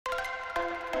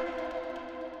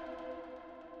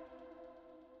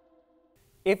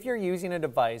If you're using a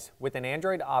device with an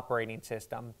Android operating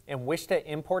system and wish to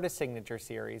import a signature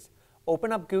series,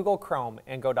 open up Google Chrome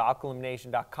and go to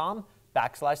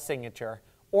AquaIllumination.com/signature,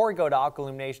 or go to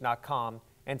AquaIllumination.com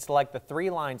and select the 3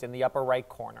 lines in the upper right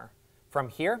corner. From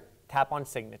here, tap on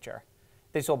Signature.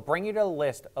 This will bring you to a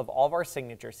list of all of our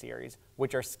signature series,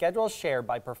 which are schedules shared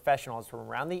by professionals from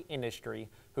around the industry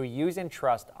who use and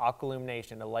trust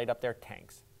AquaIllumination to light up their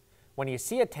tanks. When you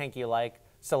see a tank you like,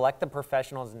 select the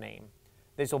professional's name.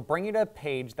 This will bring you to a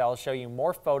page that will show you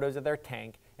more photos of their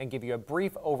tank and give you a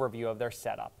brief overview of their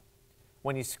setup.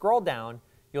 When you scroll down,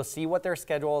 you'll see what their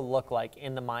schedule will look like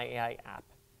in the myAI app.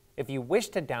 If you wish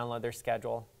to download their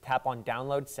schedule, tap on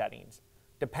Download Settings.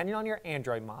 Depending on your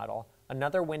Android model,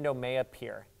 another window may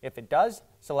appear. If it does,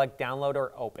 select Download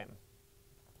or Open.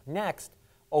 Next,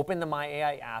 open the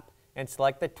myAI app and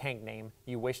select the tank name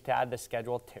you wish to add the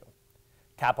schedule to.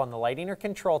 Tap on the Lighting or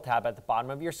Control tab at the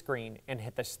bottom of your screen and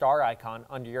hit the star icon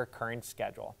under your current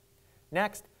schedule.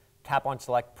 Next, tap on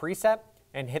Select Preset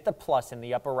and hit the plus in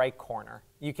the upper right corner.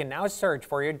 You can now search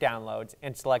for your downloads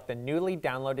and select the newly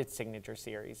downloaded signature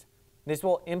series. This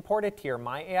will import it to your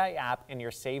myAI app and your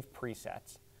saved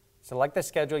presets. Select the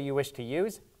schedule you wish to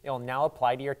use. It will now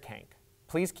apply to your tank.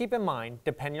 Please keep in mind,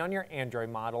 depending on your Android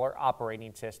model or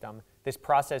operating system, this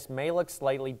process may look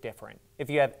slightly different. If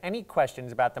you have any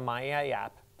questions about the myAI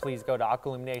app, please go to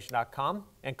AquaIllumination.com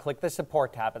and click the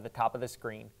Support tab at the top of the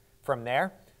screen. From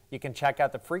there, you can check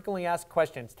out the Frequently Asked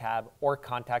Questions tab or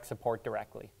contact support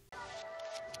directly.